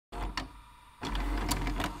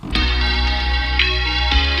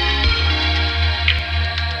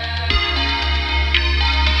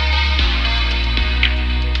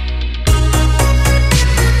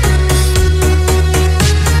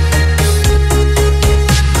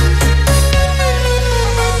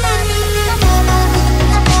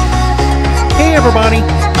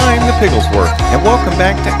Pigglesworth, and welcome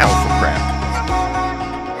back to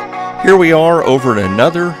AlphaCraft. Here we are over at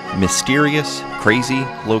another mysterious, crazy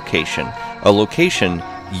location. A location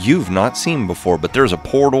you've not seen before, but there's a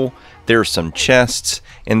portal, there's some chests,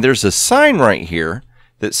 and there's a sign right here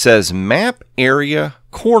that says Map Area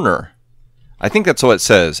Corner. I think that's what it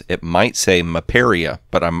says. It might say Maperia,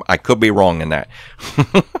 but I could be wrong in that.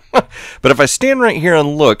 But if I stand right here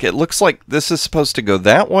and look, it looks like this is supposed to go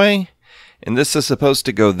that way, and this is supposed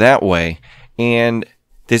to go that way, and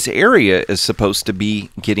this area is supposed to be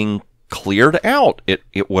getting cleared out. It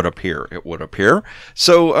would appear.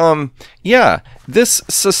 So, yeah, this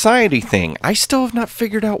society thing, I still have not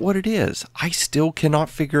figured out what it is. I still cannot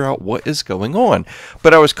figure out what is going on.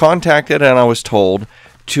 But I was contacted and I was told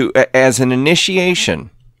to, as an initiation,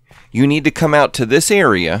 you need to come out to this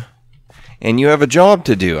area and you have a job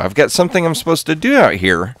to do. I've got something I'm supposed to do out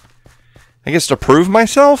here. I guess to prove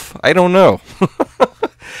myself? I don't know.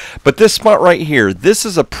 But this spot right here, this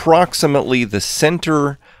is approximately the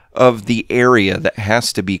center of the area that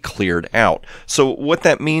has to be cleared out. So what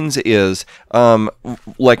that means is,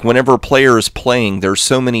 like whenever a player is playing, there's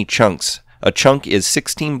so many chunks. A chunk is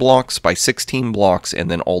 16 blocks by 16 blocks, and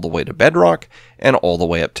then all the way to bedrock, and all the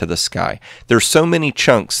way up to the sky. There's so many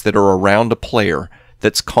chunks that are around a player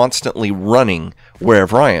that's constantly running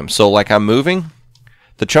wherever I am. So like I'm moving,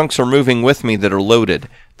 the chunks are moving with me that are loaded.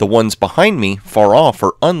 The ones behind me, far off,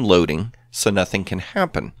 are unloading, so nothing can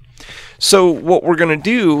happen. So what we're going to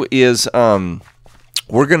do is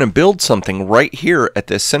we're going to build something right here at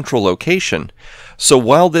this central location. So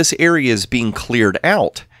while this area is being cleared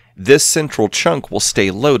out, this central chunk will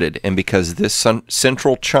stay loaded. And because this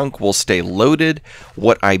central chunk will stay loaded,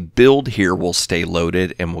 what I build here will stay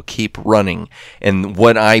loaded and will keep running. And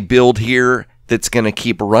what I build here that's going to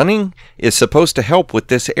keep running is supposed to help with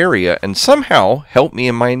this area and somehow help me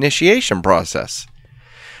in my initiation process.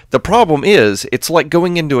 The problem is, it's like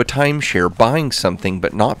going into a timeshare, buying something,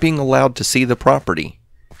 but not being allowed to see the property.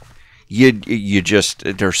 You just,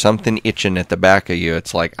 there's something itching at the back of you.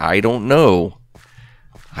 It's like, I don't know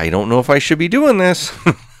if I should be doing this.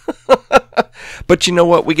 But you know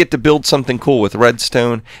what? We get to build something cool with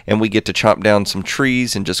redstone, and we get to chop down some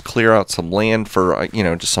trees and just clear out some land for,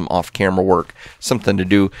 just some off-camera work, something to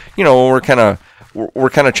do. We're kind of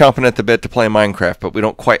chomping at the bit to play Minecraft, but we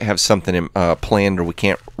don't quite have something planned, or we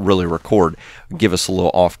can't really record. Give us a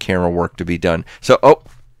little off-camera work to be done. So,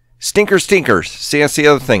 stinkers. See, that's the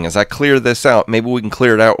other thing. As I clear this out, maybe we can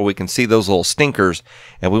clear it out where we can see those little stinkers,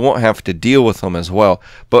 and we won't have to deal with them as well.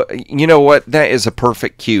 But you know what? That is a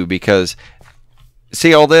perfect cue, because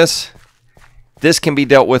see all this? This can be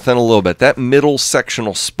dealt with in a little bit. That middle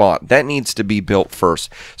sectional spot, that needs to be built first.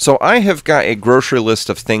 So I have got a grocery list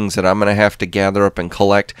of things that I'm going to have to gather up and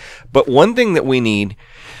collect. But one thing that we need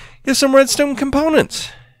is some redstone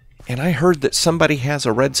components. And I heard that somebody has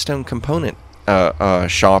a redstone component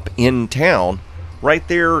shop in town, right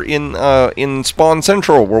there in Spawn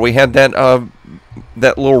Central, where we had that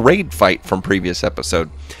little raid fight from previous episode.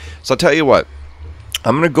 So I'll tell you what.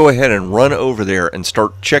 I'm going to go ahead and run over there and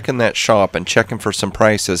start checking that shop and checking for some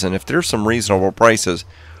prices. And if there's some reasonable prices,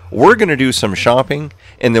 we're going to do some shopping,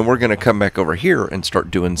 and then we're going to come back over here and start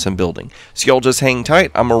doing some building. So y'all just hang tight.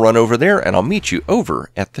 I'm going to run over there, and I'll meet you over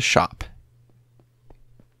at the shop.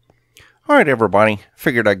 Alright everybody,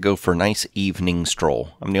 figured I'd go for a nice evening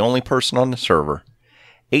stroll. I'm the only person on the server.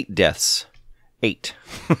 8 deaths. 8.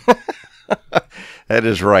 That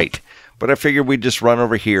is right. But I figured we'd just run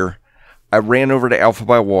over here. I ran over to Alpha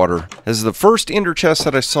by Water. This is the first ender chest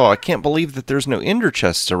that I saw. I can't believe that there's no ender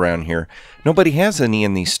chests around here. Nobody has any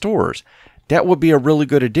in these stores. That would be a really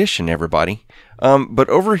good addition, everybody. But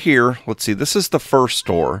over here, let's see, this is the first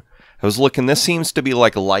store. I was looking, this seems to be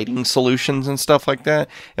like lighting solutions and stuff like that.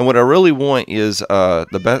 And what I really want is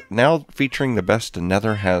now featuring the best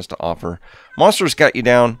Nether has to offer. Monsters got you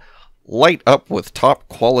down. Light up with top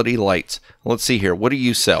quality lights. Let's see here. What do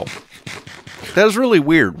you sell? That is really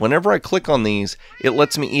weird. Whenever I click on these, it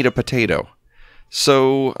lets me eat a potato.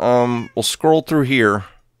 So, we'll scroll through here.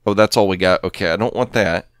 Oh, that's all we got. Okay, I don't want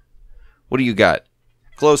that. What do you got?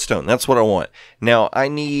 Glowstone. That's what I want. Now, I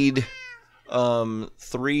need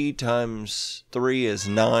 3 times 3 is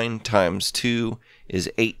 9 times 2 is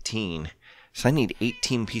 18. So I need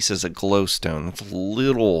 18 pieces of glowstone. That's a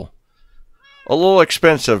little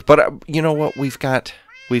expensive, but you know what? We've got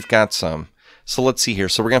some. So let's see here.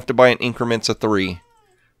 So we're going to have to buy in increments of 3,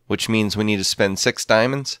 which means we need to spend 6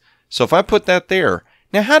 diamonds. So if I put that there,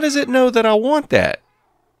 now how does it know that I want that?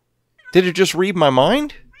 Did it just read my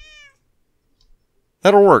mind?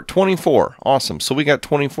 That'll work. 24. Awesome. So we got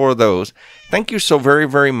 24 of those. Thank you so very,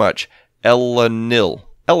 very much, Elanil.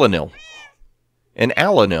 an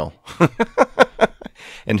Alano.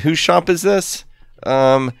 And whose shop is this?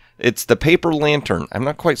 It's the Paper Lantern. I'm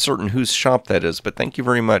not quite certain whose shop that is, but thank you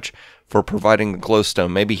very much for providing the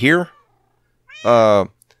glowstone. Maybe here?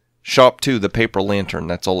 Shop 2, the Paper Lantern.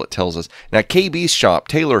 That's all it tells us. Now, KB's shop,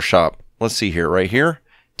 Tailor shop. Let's see here, right here.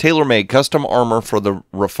 Tailor-made custom armor for the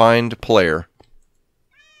refined player.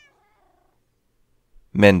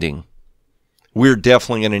 Mending. We're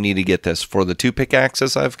definitely going to need to get this. For the 2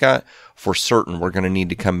 pickaxes I've got, for certain, we're going to need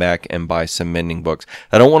to come back and buy some mending books.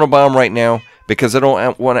 I don't want to buy them right now because I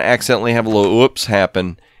don't want to accidentally have a little whoops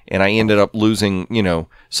happen and I ended up losing, you know,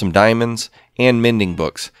 some diamonds and mending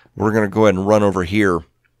books. We're going to go ahead and run over here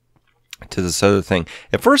to this other thing.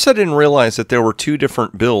 At first I didn't realize that there were 2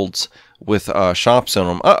 different builds with shops on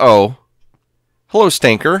them. Uh-oh. Hello,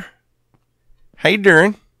 Stinker. How you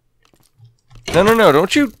doing? No,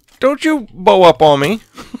 don't you bow up on me.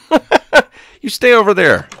 You stay over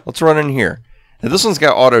there. Let's run in here. Now, this one's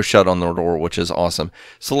got auto shut on the door, which is awesome.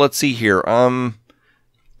 So let's see here.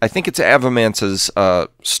 I think it's Avamance's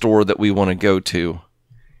store that we want to go to.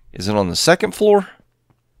 Is it on the 2nd floor?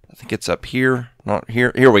 I think it's up here. Not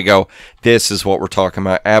here. Here we go. This is what we're talking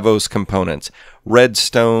about. Avo's components.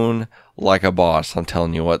 Redstone like a boss. I'm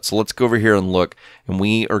telling you what. So let's go over here and look. And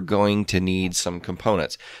we are going to need some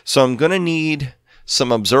components. So I'm going to need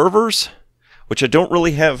some observers, which I don't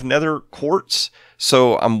really have nether quartz,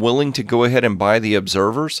 so I'm willing to go ahead and buy the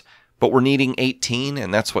observers, but we're needing 18,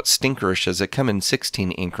 and that's what Stinkerish is. They come in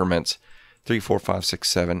 16 increments. 3, 4, 5, 6,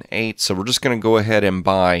 7, 8. So we're just going to go ahead and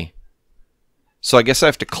buy. So I guess I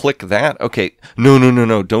have to click that. Okay.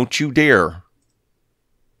 No. Don't you dare.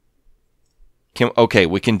 Okay,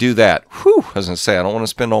 we can do that. Whew. I was going to say, I don't want to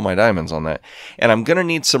spend all my diamonds on that. And I'm going to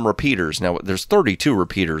need some repeaters. Now, there's 32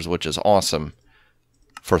 repeaters, which is awesome.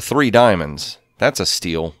 For 3 diamonds. That's a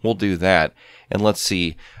steal. We'll do that. And let's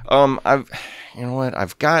see. You know what?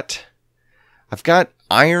 I've got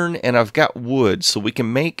iron and I've got wood, so we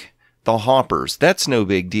can make the hoppers. That's no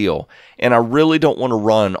big deal. And I really don't want to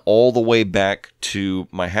run all the way back to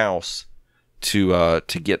my house to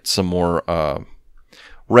get some more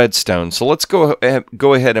redstone. So let's go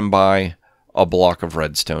ahead and buy a block of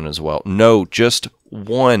redstone as well. No, just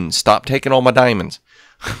 1. Stop taking all my diamonds.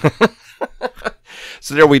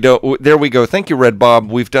 So there we go. There we go. Thank you, Red Bob.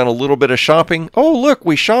 We've done a little bit of shopping. Oh, look,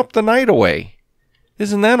 we shopped the night away.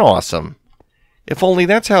 Isn't that awesome? If only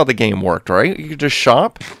that's how the game worked, right? You could just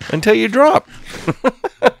shop until you drop.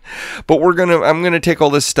 But I'm gonna take all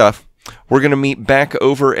this stuff. We're gonna meet back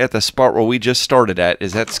over at the spot where we just started at.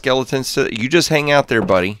 Is that skeleton still? You just hang out there,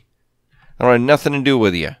 buddy. I don't have nothing to do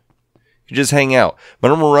with you. You just hang out.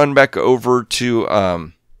 But I'm gonna run back over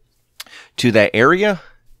to that area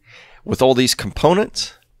with all these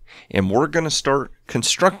components, and we're going to start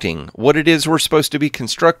constructing what it is we're supposed to be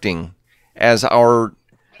constructing as our...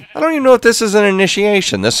 I don't even know if this is an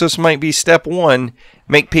initiation. This just might be step 1,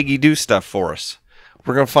 make Piggy do stuff for us.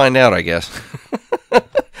 We're going to find out, I guess.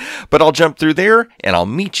 But I'll jump through there, and I'll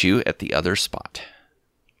meet you at the other spot.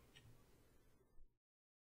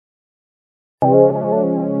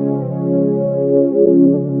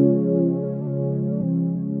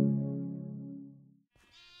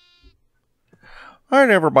 All right,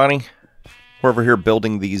 everybody. We're over here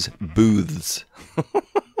building these booths.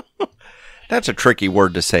 That's a tricky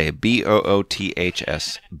word to say.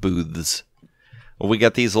 B-O-O-T-H-S. Booths. Well, we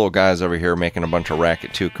got these little guys over here making a bunch of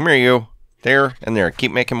racket, too. Come here, you. There and there.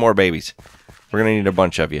 Keep making more babies. We're going to need a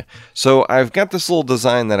bunch of you. So I've got this little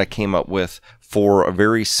design that I came up with for a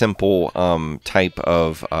very simple type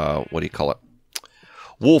of, what do you call it?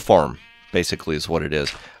 Wool farm. Basically is what it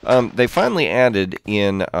is. They finally added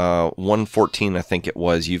in 1.14, I think it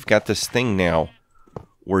was, you've got this thing now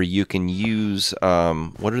where you can use,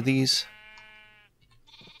 what are these?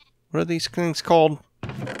 What are these things called?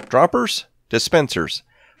 Droppers? Dispensers.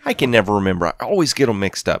 I can never remember. I always get them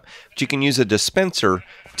mixed up. But you can use a dispenser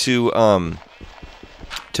to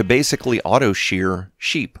basically auto shear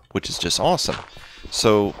sheep, which is just awesome.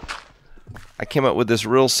 So I came up with this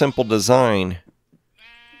real simple design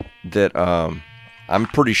that I'm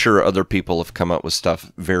pretty sure other people have come up with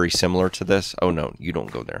stuff very similar to this. Oh no, you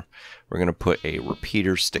don't go there. We're going to put a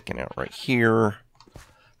repeater sticking out right here. I'm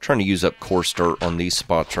trying to use up coarse dirt on these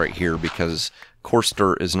spots right here because coarse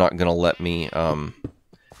dirt is not going to let me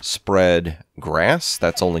spread grass.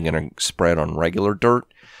 That's only going to spread on regular dirt.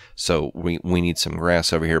 So we need some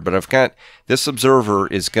grass over here. But I've got this observer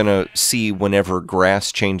is going to see whenever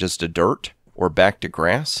grass changes to dirt or back to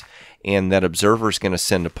grass. And that observer is going to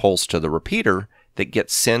send a pulse to the repeater that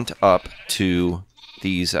gets sent up to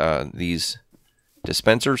these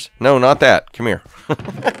dispensers. No, not that. Come here.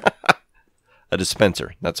 A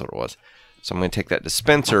dispenser. That's what it was. So I'm going to take that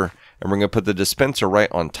dispenser, and we're going to put the dispenser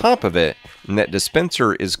right on top of it. And that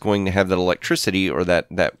dispenser is going to have that electricity, or that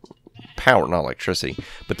power, not electricity,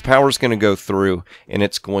 but the power is going to go through, and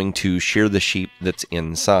it's going to shear the sheep that's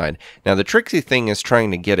inside. Now, the tricky thing is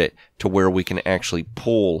trying to get it to where we can actually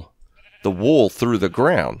pull the wool through the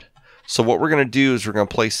ground. So what we're going to do is we're going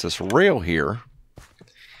to place this rail here,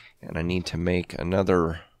 and I need to make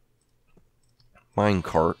another mine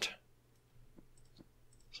cart.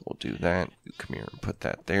 So we'll do that. Come here and put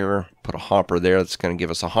that there. Put a hopper there. That's going to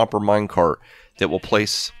give us a hopper mine cart that we'll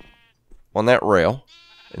place on that rail.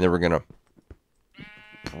 And then we're going to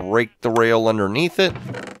break the rail underneath it.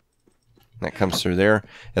 That comes through there.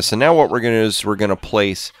 And so now what we're going to do is we're going to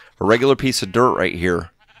place a regular piece of dirt right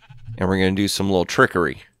here. And we're going to do some little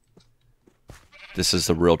trickery. This is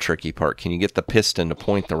the real tricky part. Can you get the piston to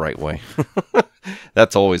point the right way?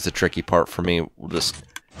 That's always the tricky part for me. We'll just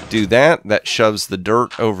do that. That shoves the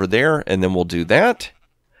dirt over there. And then we'll do that.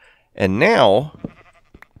 And now,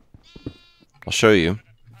 I'll show you.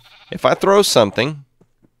 If I throw something,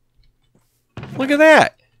 look at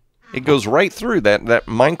that. It goes right through. That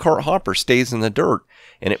minecart hopper stays in the dirt,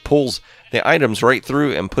 and it pulls the items right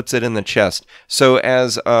through and puts it in the chest. So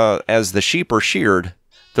as the sheep are sheared,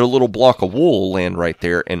 their little block of wool will land right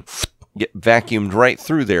there and get vacuumed right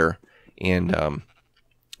through there, and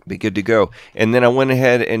be good to go. And then I went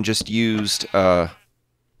ahead and just used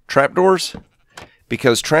trapdoors,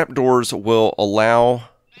 because trapdoors will allow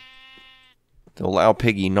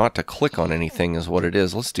Piggy not to click on anything is what it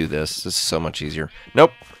is. Let's do this. This is so much easier.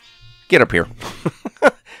 Nope. Get up here.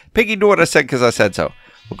 Piggy, do what I said because I said so.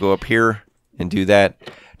 We'll go up here and do that.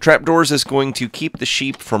 Trapdoors is going to keep the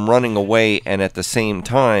sheep from running away, and at the same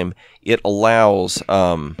time, it allows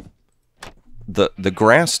the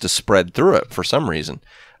grass to spread through it for some reason.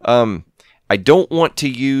 I don't want to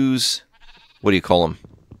use, what do you call them?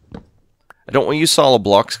 I don't want to use solid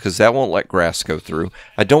blocks because that won't let grass go through.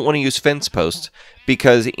 I don't want to use fence posts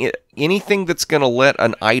because anything that's going to let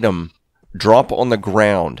an item drop on the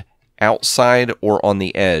ground outside or on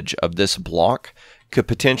the edge of this block could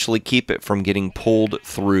potentially keep it from getting pulled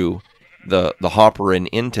through the hopper and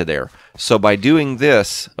into there. So by doing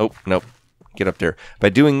this, oh, nope, get up there. By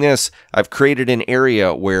doing this, I've created an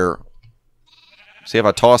area where, see if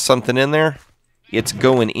I toss something in there, it's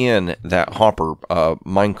going in that hopper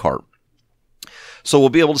minecart. So we'll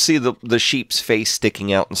be able to see the sheep's face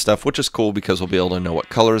sticking out and stuff, which is cool because we'll be able to know what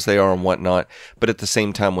colors they are and whatnot. But at the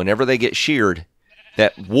same time, whenever they get sheared,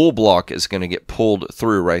 that wool block is going to get pulled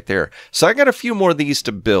through right there. So I got a few more of these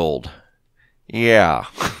to build. Yeah.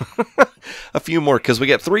 A few more, because we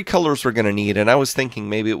got 3 colors we're going to need. And I was thinking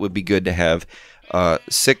maybe it would be good to have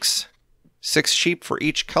 6 sheep for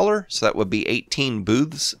each color. So that would be 18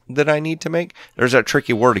 booths that I need to make. There's that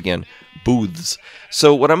tricky word again. Booths.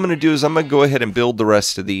 So what I'm going to do is I'm going to go ahead and build the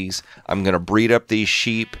rest of these. I'm going to breed up these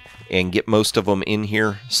sheep and get most of them in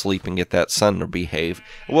here, sleep and get that sun to behave.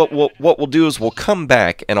 What we'll do is we'll come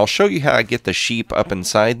back and I'll show you how I get the sheep up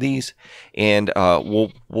inside these, and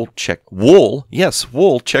we'll check wool. Yes,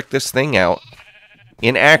 wool. Check this thing out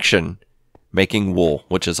in action, making wool,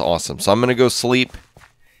 which is awesome. So I'm going to go sleep.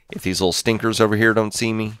 If these little stinkers over here don't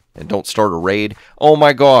see me and don't start a raid, oh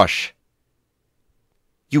my gosh.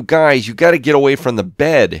 You guys, you got to get away from the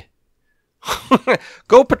bed.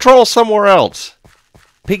 Go patrol somewhere else.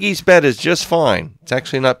 Piggy's bed is just fine. It's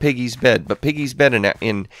actually not Piggy's bed, but Piggy's bed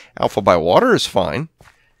in Alpha by Water is fine.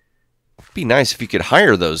 It'd be nice if you could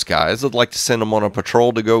hire those guys. I'd like to send them on a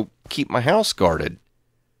patrol to go keep my house guarded.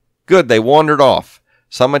 Good, they wandered off.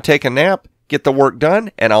 So I'm going to take a nap, get the work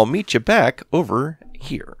done, and I'll meet you back over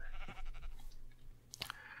here.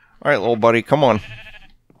 All right, little buddy, come on.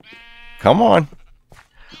 Come on.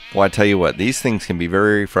 Well, I tell you what, these things can be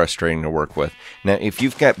very frustrating to work with. Now, if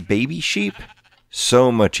you've got baby sheep,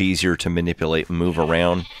 so much easier to manipulate and move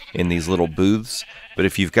around in these little booths. But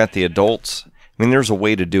if you've got the adults, I mean, there's a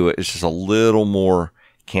way to do it. It's just a little more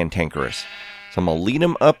cantankerous. So I'm going to lead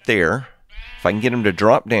them up there. If I can get them to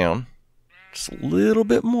drop down, just a little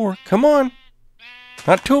bit more. Come on.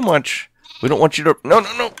 Not too much. We don't want you to... No,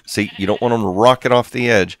 no, no. See, you don't want them to rocket off the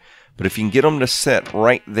edge. But if you can get them to set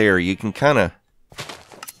right there, you can kind of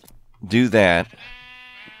do that.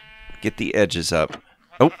 Get the edges up.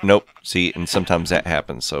 Oh, nope. See, and sometimes that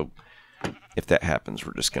happens. So if that happens,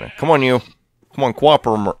 we're just going to... Come on, you. Come on,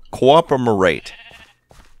 cooperate.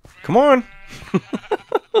 Come on.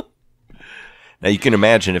 Now, you can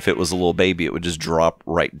imagine if it was a little baby, it would just drop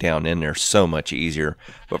right down in there so much easier.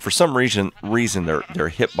 But for some reason their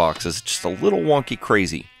hitbox is just a little wonky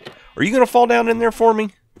crazy. Are you going to fall down in there for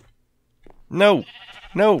me? No.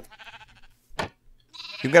 No.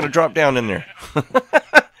 You've got to drop down in there.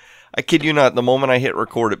 I kid you not, the moment I hit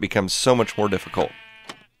record, it becomes so much more difficult.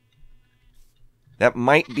 That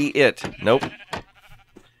might be it. Nope.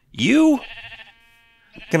 You?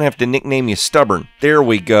 I'm gonna have to nickname you Stubborn. There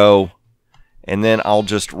we go. And then I'll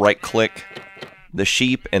just right-click the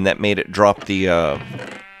sheep, and that made it drop the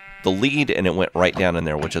lead, and it went right down in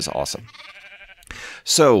there, which is awesome.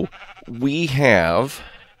 So, we have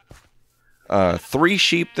 3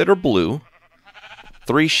 sheep that are blue,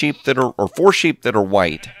 4 sheep that are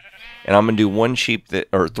white, and I'm gonna do 3 sheep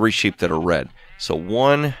that are red. So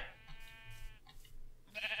 1.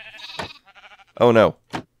 Oh no.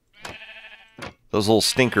 Those little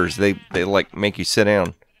stinkers, they like make you sit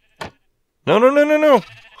down. No, no, no, no,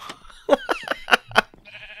 no.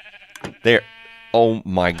 There. Oh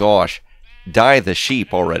my gosh. Dye the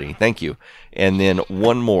sheep already. Thank you. And then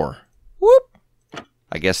 1 more. Whoop.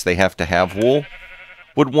 I guess they have to have wool.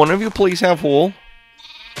 Would one of you please have wool?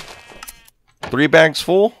 3 bags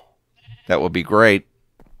full? That would be great.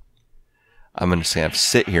 I'm going to have to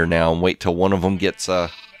sit here now and wait till one of them gets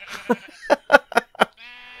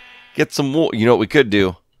get some wool. You know what we could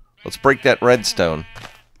do? Let's break that redstone.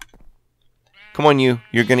 Come on, you.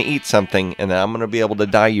 You're going to eat something, and then I'm going to be able to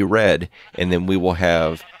dye you red, and then we will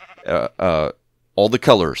have all the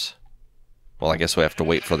colors. Well, I guess we have to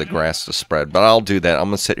wait for the grass to spread, but I'll do that. I'm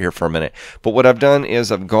going to sit here for a minute. But what I've done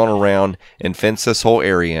is I've gone around and fenced this whole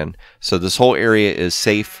area in. So this whole area is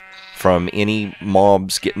safe from any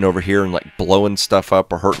mobs getting over here and like blowing stuff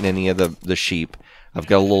up or hurting any of the sheep. I've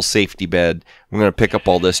got a little safety bed. I'm going to pick up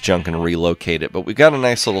all this junk and relocate it. But we've got a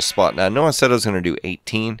nice little spot. Now, I know I said I was going to do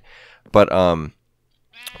 18, but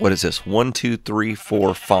what is this? 1, 2, 3,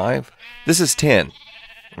 4, 5. This is 10.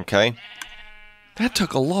 Okay? That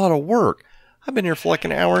took a lot of work. I've been here for like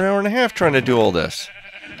an hour and a half trying to do all this.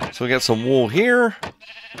 So we got some wool here.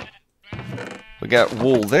 We got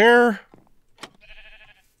wool there.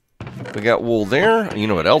 We got wool there. You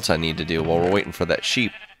know what else I need to do while we're waiting for that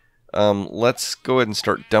sheep? Let's go ahead and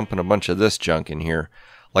start dumping a bunch of this junk in here.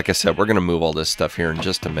 Like I said, we're going to move all this stuff here in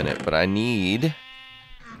just a minute, but I need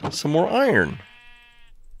some more iron.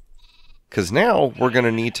 Because now we're going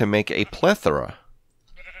to need to make a plethora.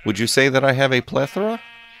 Would you say that I have a plethora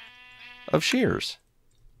of shears?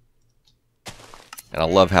 And I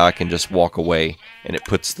love how I can just walk away and it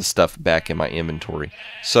puts the stuff back in my inventory.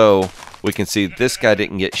 So we can see this guy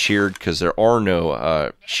didn't get sheared because there are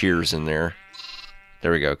no shears in there.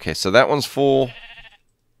 There we go. Okay, so that one's full.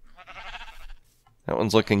 That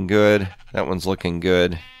one's looking good. That one's looking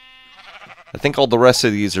good. I think all the rest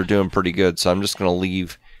of these are doing pretty good, so I'm just going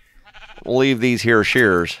to leave these here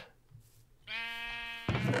shears.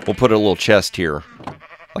 We'll put a little chest here,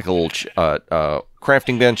 like a little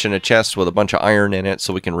crafting bench and a chest with a bunch of iron in it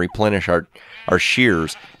so we can replenish our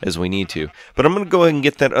shears as we need to. But I'm going to go ahead and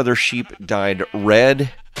get that other sheep dyed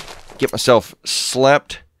red, get myself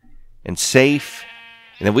slept and safe,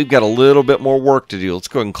 and then we've got a little bit more work to do. Let's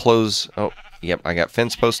go ahead and close. Oh, yep, I got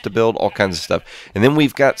fence posts to build, all kinds of stuff. And then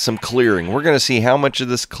we've got some clearing. We're going to see how much of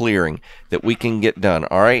this clearing that we can get done.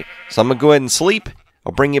 All right, so I'm going to go ahead and sleep.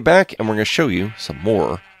 I'll bring you back, and we're going to show you some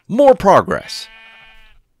more progress.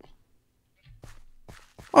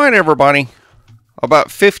 All right, everybody.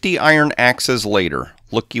 About 50 iron axes later,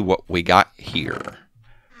 looky what we got here.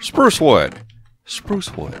 Spruce wood.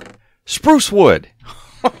 Spruce wood. Spruce wood.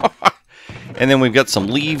 And then we've got some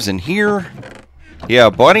leaves in here. Yeah,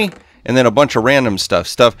 buddy. And then a bunch of random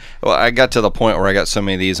stuff. Well, I got to the point where I got so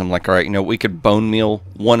many of these, I'm like, all right, you know, we could bone meal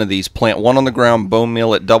one of these, plant one on the ground, bone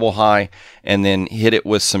meal it double high, and then hit it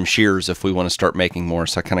with some shears if we want to start making more.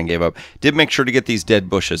 So I kind of gave up. Did make sure to get these dead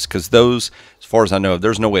bushes, because those, as far as I know,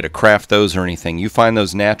 there's no way to craft those or anything. You find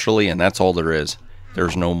those naturally, and that's all there is.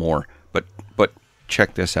 There's no more. But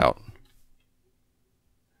check this out.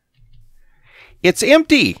 It's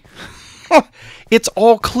empty. It's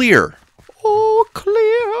all clear. All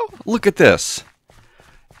clear. Look at this.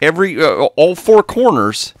 All 4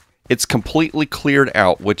 corners, it's completely cleared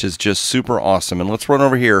out, which is just super awesome. And let's run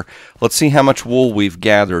over here. Let's see how much wool we've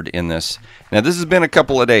gathered in this. Now, this has been a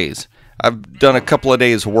couple of days. I've done a couple of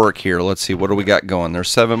days work here. Let's see, what do we got going? There's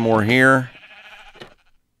 7 more here.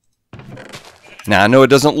 Now, I know it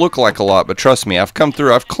doesn't look like a lot, but trust me, I've come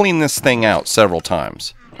through. I've cleaned this thing out several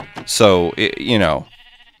times. So, you know,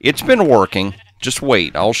 it's been working. Just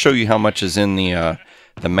wait. I'll show you how much is in the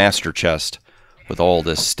master chest with all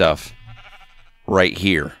this stuff right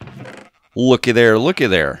here. Looky there, looky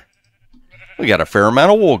there. We got a fair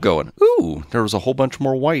amount of wool going. Ooh, there was a whole bunch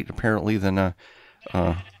more white apparently than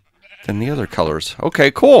the other colors. Okay,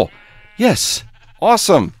 cool. Yes,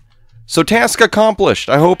 awesome. So task accomplished.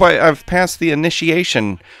 I hope I've passed the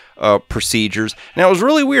initiation procedures. Now, it was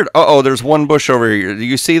really weird. Uh-oh, there's one bush over here. Do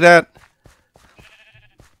you see that?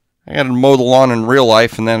 I got to mow the lawn in real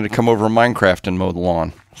life, and then to come over to Minecraft and mow the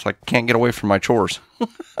lawn. It's like I can't get away from my chores.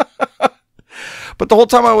 But the whole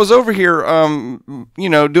time I was over here, you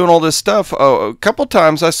know, doing all this stuff, a couple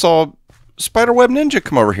times I saw Spiderweb Ninja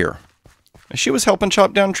come over here. She was helping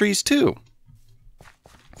chop down trees too.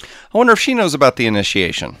 I wonder if she knows about the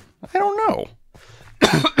initiation. I don't know.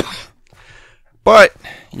 But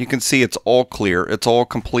you can see it's all clear. It's all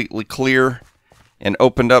completely clear and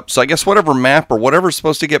opened up. So I guess whatever map or whatever's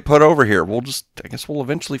supposed to get put over here, I guess we'll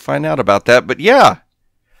eventually find out about that. But yeah,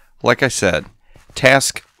 like I said,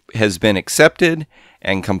 task has been accepted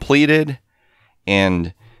and completed,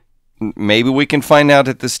 and maybe we can find out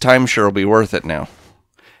if this timeshare will be worth it now.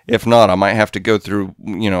 If not, I might have to go through,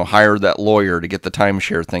 you know, hire that lawyer to get the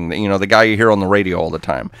timeshare thing, that, you know, the guy you hear on the radio all the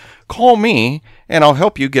time. Call me and I'll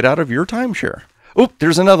help you get out of your timeshare. Oop,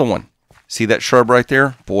 there's another one. See that shrub right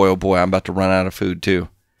there? Boy, oh boy, I'm about to run out of food too.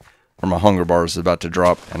 Or my hunger bar is about to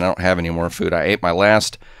drop and I don't have any more food. I ate my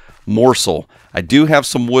last morsel. I do have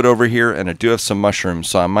some wood over here and I do have some mushrooms,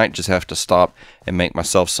 so I might just have to stop and make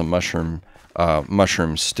myself some mushroom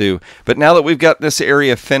stew. But now that we've got this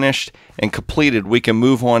area finished and completed, we can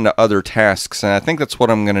move on to other tasks, and I think that's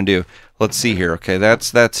what I'm going to do. Let's see here. Okay,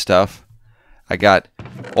 that's that stuff. I got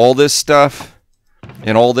all this stuff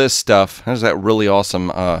and all this stuff. There's that really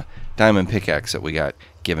awesome diamond pickaxe that we got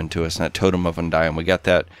given to us, and that totem of undying. We got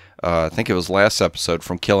that, I think it was last episode,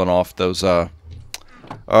 from killing off those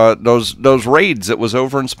raids that was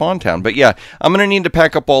over in Spawn Town. But yeah, I'm gonna need to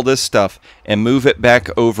pack up all this stuff and move it back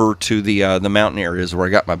over to the mountain areas where I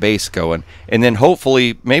got my base going, and then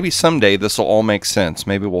hopefully maybe someday this will all make sense.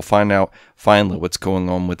 Maybe we'll find out finally what's going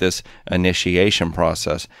on with this initiation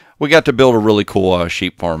process. We got to build a really cool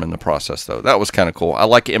sheep farm in the process, though. That was kind of cool. I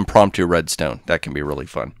like impromptu redstone. That can be really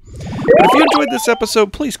fun. But if you enjoyed this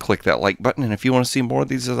episode, please click that like button, and if you want to see more of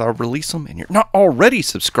these as I release them and you're not already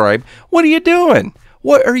subscribed, what are you doing?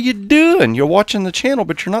 What are you doing? You're watching the channel,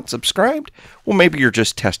 but you're not subscribed? Well, maybe you're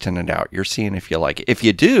just testing it out. You're seeing if you like it. If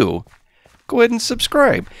you do, go ahead and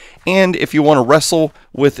subscribe. And if you want to wrestle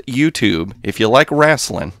with YouTube, if you like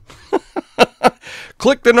wrestling,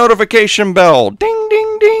 click the notification bell. Ding,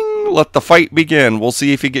 ding, ding. Let the fight begin. We'll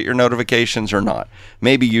see if you get your notifications or not.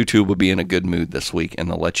 Maybe YouTube will be in a good mood this week, and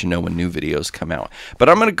they'll let you know when new videos come out. But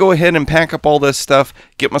I'm going to go ahead and pack up all this stuff,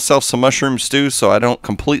 get myself some mushroom stew so I don't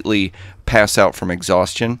completely pass out from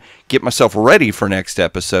exhaustion, get myself ready for next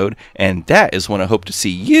episode, and that is when I hope to see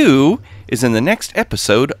you is in the next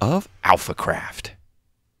episode of AlphaCraft.